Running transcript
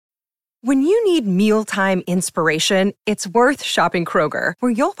When you need mealtime inspiration, it's worth shopping Kroger,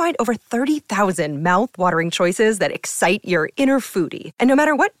 where you'll find over 30,000 mouth-watering choices that excite your inner foodie. And no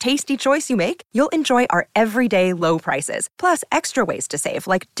matter what tasty choice you make, you'll enjoy our everyday low prices, plus extra ways to save,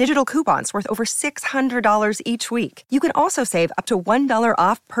 like digital coupons worth over $600 each week. You can also save up to $1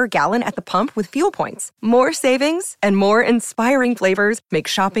 off per gallon at the pump with fuel points. More savings and more inspiring flavors make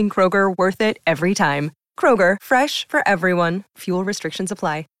shopping Kroger worth it every time. Kroger, fresh for everyone. Fuel restrictions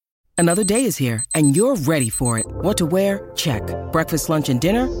apply. Another day is here, and you're ready for it. What to wear? Check. Breakfast, lunch, and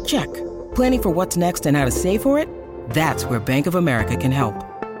dinner? Check. Planning for what's next and how to save for it? That's where Bank of America can help.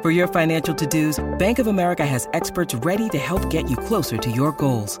 For your financial to-dos, Bank of America has experts ready to help get you closer to your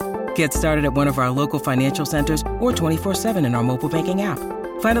goals. Get started at one of our local financial centers or 24/7 in our mobile banking app.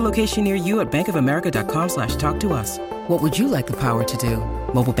 Find a location near you at bankofamerica.com/talktous. What would you like the power to do?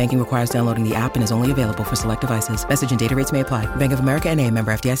 Mobile banking requires downloading the app and is only available for select devices. Message and data rates may apply. Bank of America N.A.,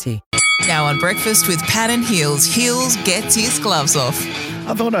 member FDIC. Now on Breakfast with Pat and Heels, Heels gets his gloves off.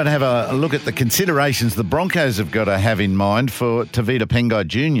 I thought I'd have a look at the considerations the Broncos have got to have in mind for Tevita Pengai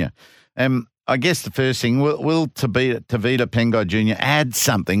Jr. I guess the first thing, will Tevita Pengai Jr. add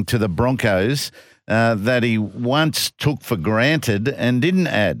something to the Broncos that he once took for granted and didn't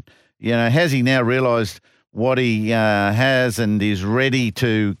add? You know, has he now realised what he has and is ready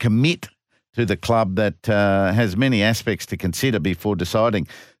to commit to the club that has many aspects to consider before deciding?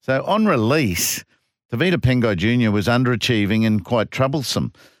 So on release, Tevita Pengai Jr. was underachieving and quite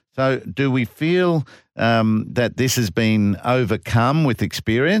troublesome. So do we feel that this has been overcome with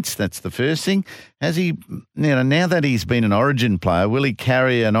experience? That's the first thing. Has he, now that he's been an Origin player, will he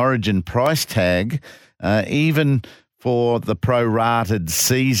carry an Origin price tag even for the prorated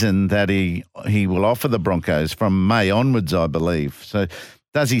season that he will offer the Broncos from May onwards, I believe? So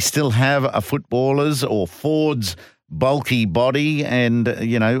does he still have a footballer's or Ford's bulky body and,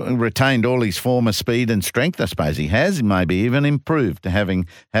 retained all his former speed and strength? I suppose he has. He maybe even improved, having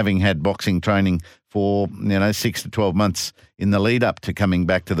had boxing training for, 6 to 12 months in the lead up to coming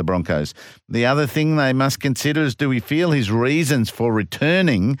back to the Broncos. The other thing they must consider is, do we feel his reasons for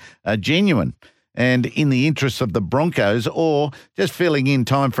returning are genuine and in the interests of the Broncos, or just filling in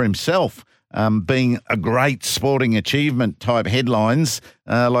time for himself? Being a great sporting achievement type headlines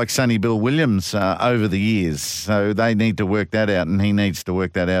like Sonny Bill Williams over the years. So they need to work that out, and he needs to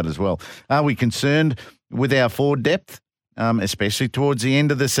work that out as well. Are we concerned with our forward depth, especially towards the end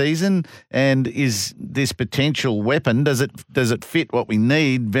of the season? And is this potential weapon, does it fit what we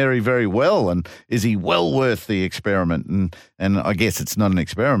need very, very well? And is he well worth the experiment? And I guess it's not an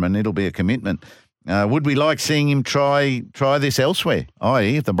experiment, it'll be a commitment. Would we like seeing him try this elsewhere?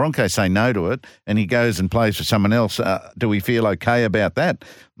 I.e., if the Broncos say no to it and he goes and plays for someone else, do we feel okay about that?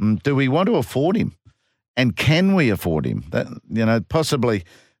 Do we want to afford him? And can we afford him? That, possibly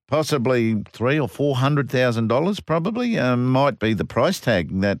 $300,000 or $400,000 probably might be the price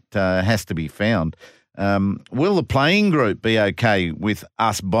tag that has to be found. Will the playing group be okay with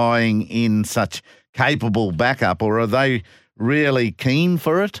us buying in such capable backup, or are they really keen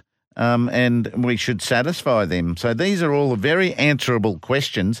for it? And we should satisfy them. So these are all very answerable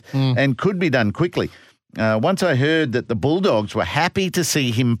questions and could be done quickly. Once I heard that the Bulldogs were happy to see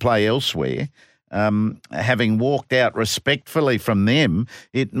him play elsewhere, having walked out respectfully from them,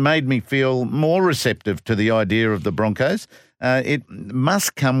 it made me feel more receptive to the idea of the Broncos. It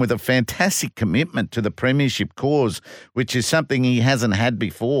must come with a fantastic commitment to the premiership cause, which is something he hasn't had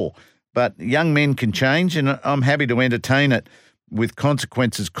before. But young men can change, and I'm happy to entertain it with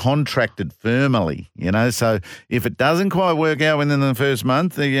consequences contracted firmly, So if it doesn't quite work out within the first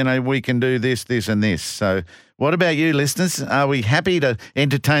month, we can do this, this and this. So what about you, listeners? Are we happy to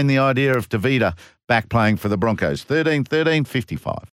entertain the idea of Tevita back playing for the Broncos? 13 55.